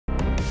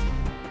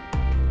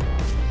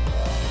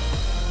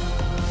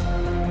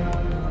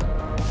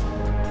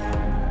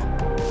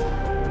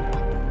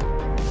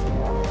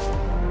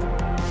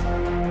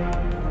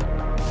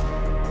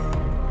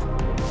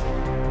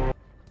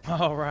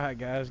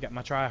guys, got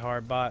my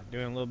try-hard bot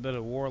doing a little bit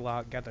of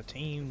warlock. Got the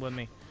team with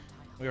me.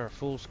 We are a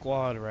full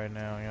squad right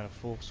now. We got a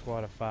full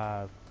squad of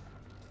 5.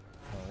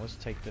 Let's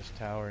take this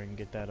tower and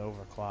get that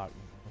overclock.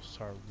 We'll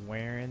start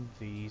wearing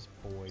these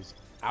boys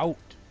out.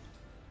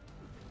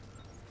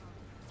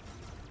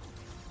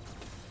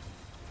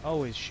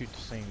 Always shoot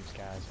the seams,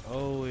 guys.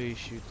 Always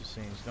shoot the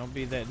seams. Don't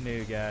be that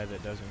new guy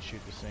that doesn't shoot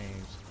the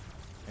seams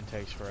and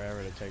takes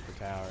forever to take the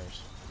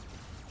towers.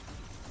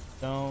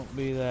 Don't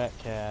be that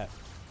cat.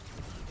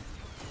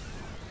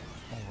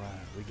 Alright,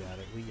 we got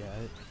it, we got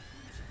it.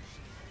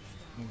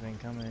 Anything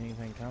coming,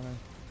 anything coming?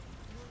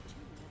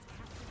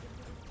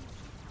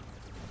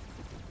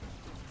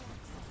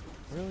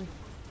 Really?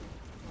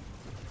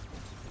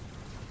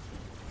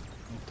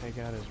 Take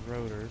out his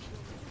rotors.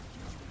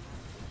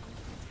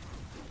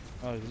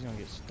 Oh, he's gonna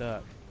get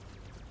stuck.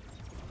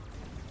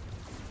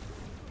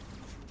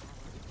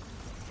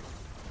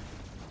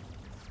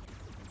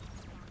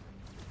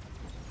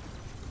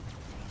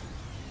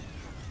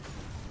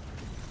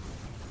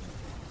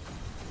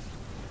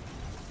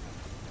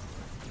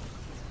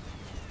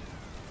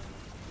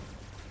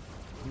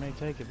 You may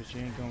take it, but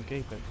you ain't gonna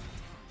keep it.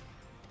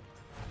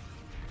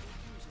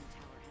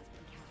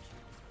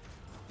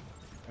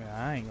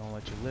 Yeah, I ain't gonna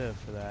let you live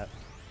for that.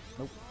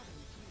 Nope.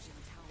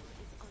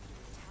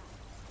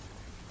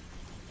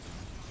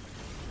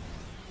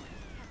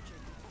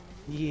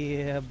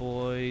 Yeah,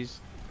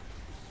 boys.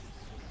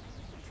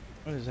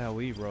 That is how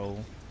we roll.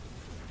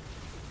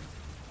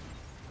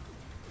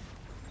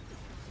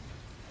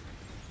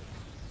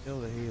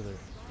 Kill the healer.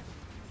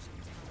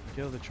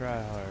 Kill the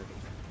tryhard.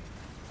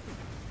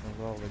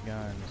 With all the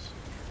guns.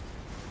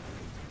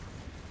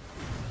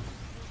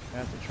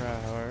 Got the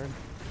tryhard.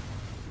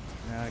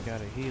 Now I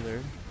got a healer.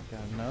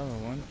 Got another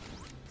one.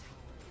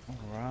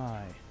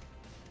 Alright.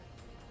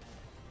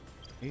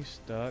 He's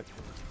stuck.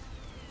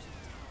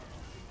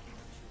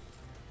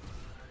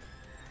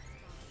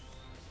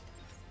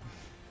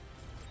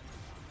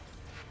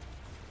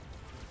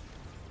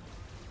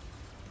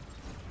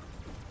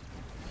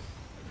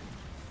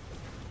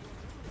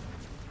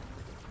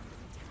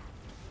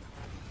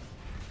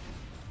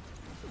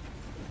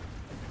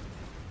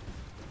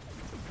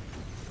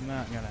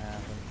 Not gonna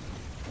happen.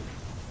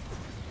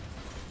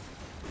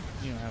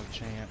 You don't have a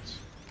chance.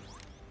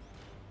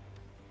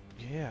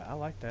 Yeah, I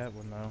like that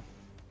one though.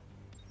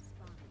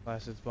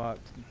 Glasses box.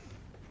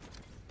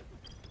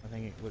 I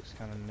think it looks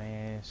kind of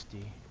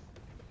nasty.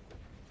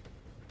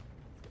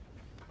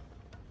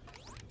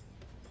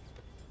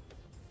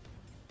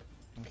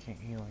 I can't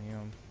heal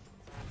him.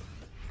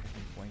 I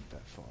can blink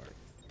that far.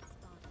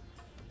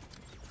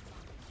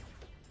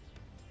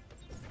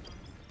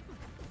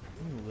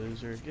 You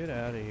loser, get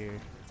out of here.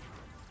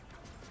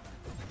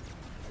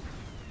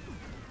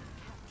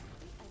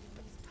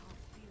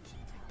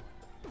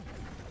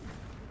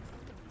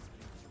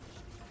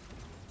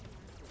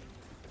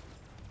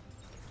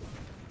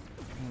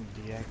 I'm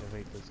gonna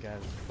deactivate this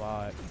guy's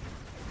bot.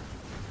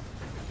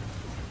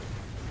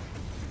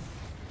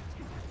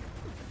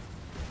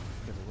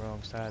 Get the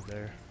wrong side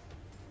there.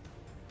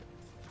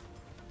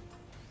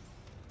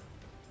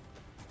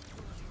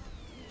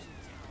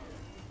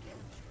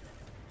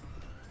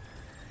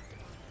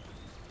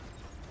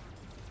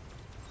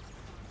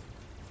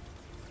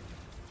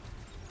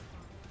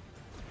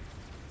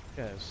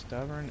 Yeah,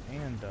 stubborn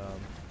and dumb.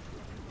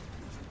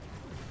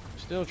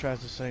 Still tries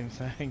the same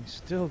thing,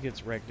 still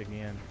gets wrecked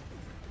again.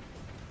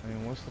 I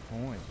mean, what's the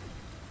point?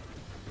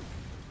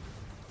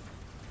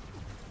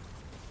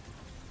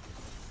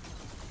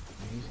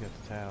 He's got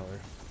the tower.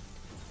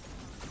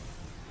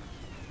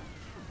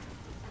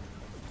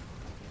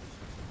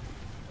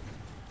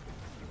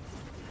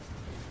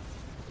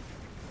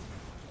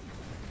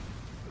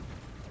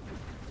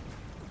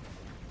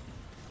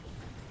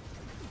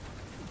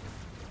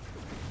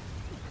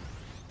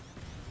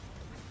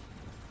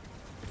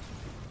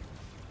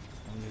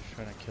 I'm just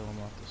trying to kill him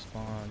off the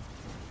spawn.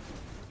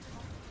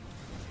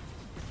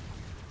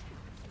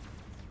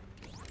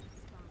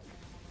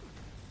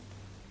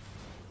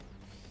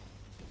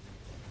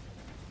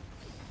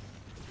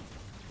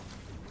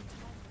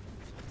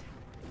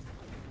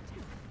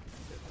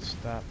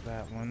 Stop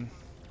that one.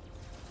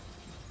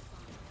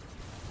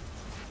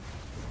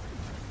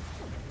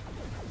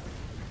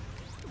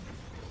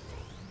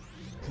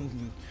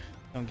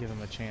 Don't give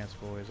him a chance,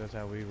 boys. That's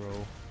how we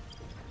roll.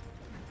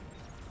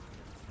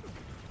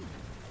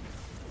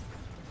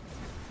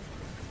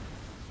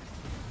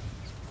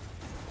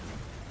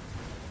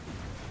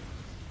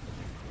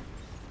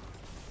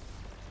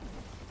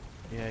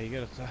 Yeah, you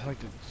gotta. I like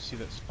to see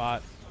that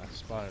spot. I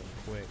spotted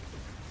it quick.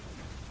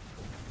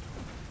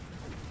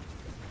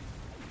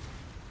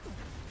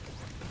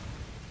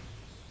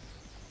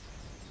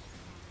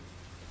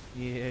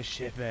 Yeah,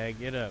 shitbag,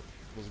 get up.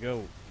 Let's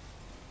go.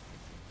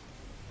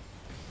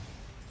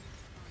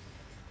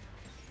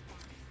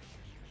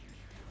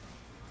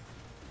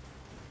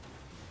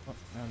 Oh,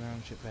 now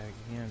I'm shitbag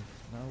again.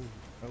 No.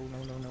 Oh,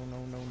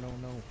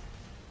 no.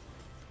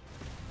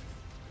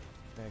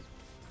 Bag.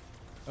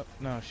 Oh,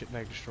 no,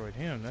 shitbag destroyed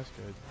him. That's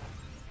good.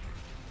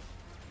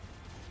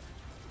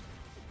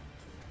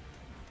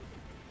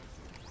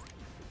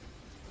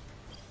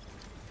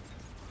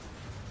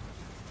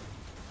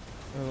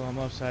 Oh, I'm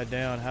upside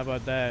down. How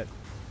about that?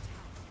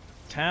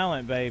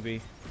 Talent,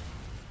 baby.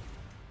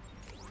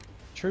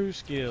 True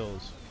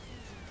skills.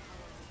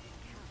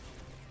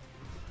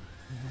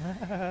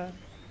 Or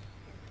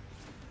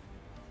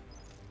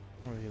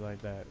he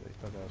like that? They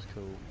thought that was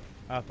cool.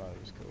 I thought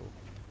it was cool.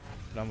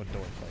 But I'm a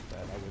dork like that.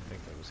 I would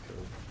think that was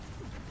cool.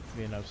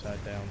 Being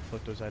upside down,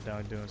 flipped upside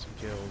down, doing some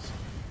kills.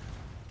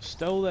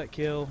 Stole that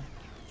kill.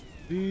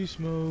 Beast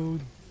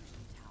mode.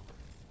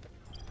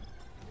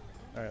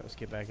 Alright, let's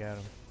get back at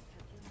him.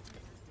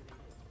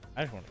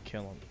 I just want to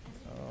kill him.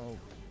 Oh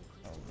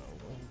no.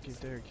 Oh, get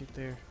there, get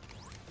there.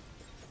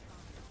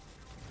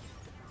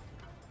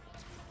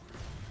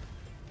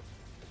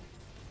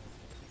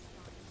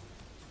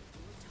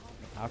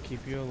 I'll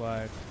keep you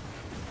alive.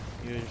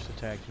 You just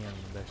attack him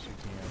the best you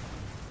can.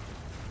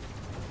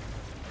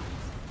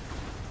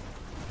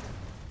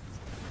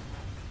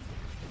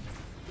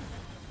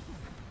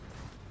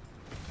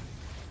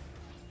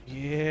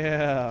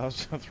 Yeah, I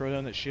was gonna throw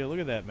down that shield. Look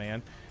at that,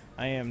 man.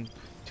 I am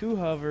 2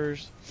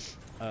 hovers,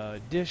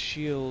 disc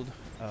shield,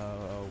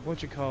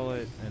 what you call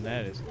it, and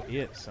that is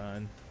it,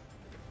 son.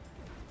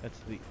 That's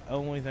the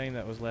only thing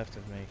that was left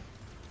of me.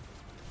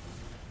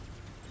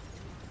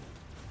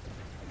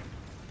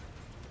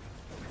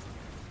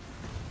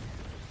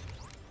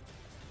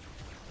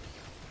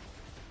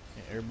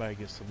 Yeah, everybody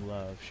gets some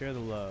love. Share the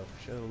love.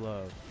 Share the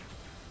love.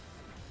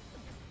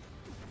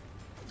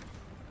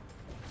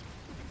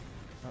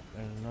 Oh,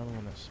 there's another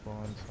one that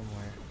spawned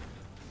somewhere.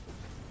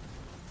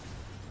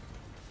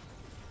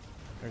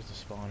 There's the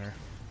spawner.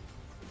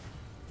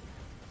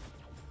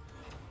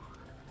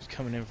 He's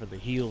coming in for the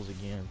heals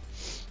again.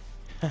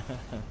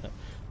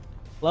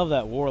 Love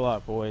that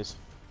warlock, boys.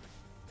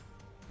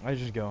 I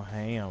just go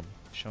ham,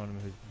 showing him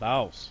who's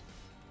boss.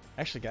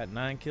 Actually got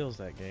 9 kills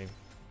that game.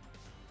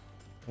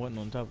 Wasn't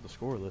on top of the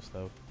score list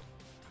though.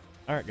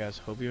 Alright guys,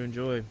 hope you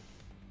enjoy.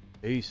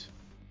 Peace.